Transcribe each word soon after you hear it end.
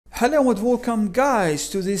Hello and welcome guys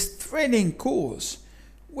to this training course.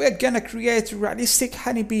 We're gonna create a realistic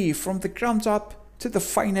honeybee from the ground up to the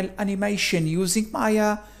final animation using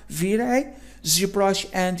Maya, V-Ray, Zbrush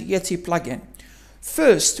and Yeti plugin.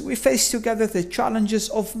 First, we face together the challenges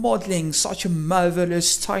of modeling such a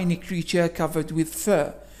marvelous tiny creature covered with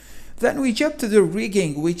fur. Then we jump to the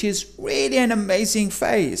rigging, which is really an amazing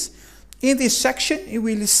phase. In this section, you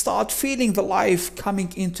will start feeling the life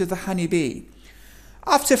coming into the honeybee.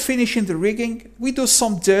 After finishing the rigging, we do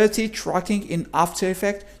some dirty tracking in After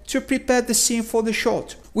Effects to prepare the scene for the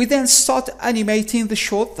shot. We then start animating the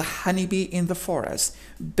shot, the honeybee in the forest,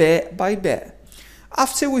 bear by bear.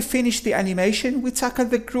 After we finish the animation, we tackle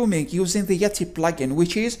the grooming using the Yeti plugin,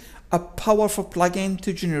 which is a powerful plugin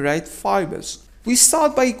to generate fibers. We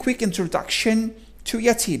start by a quick introduction to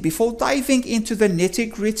Yeti before diving into the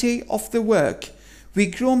nitty-gritty of the work. We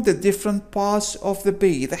groom the different parts of the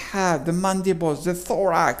bee, the head, the mandibles, the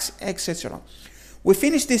thorax, etc. We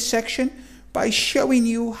finish this section by showing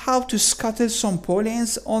you how to scatter some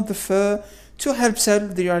pollens on the fur to help sell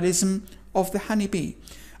the realism of the honeybee.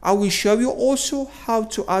 I will show you also how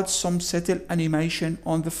to add some subtle animation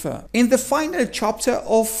on the fur. In the final chapter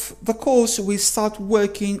of the course, we start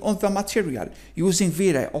working on the material using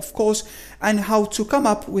V-Ray, of course, and how to come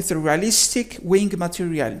up with a realistic wing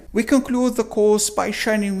material. We conclude the course by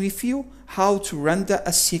sharing with you how to render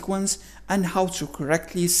a sequence and how to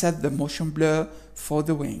correctly set the motion blur for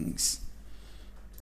the wings.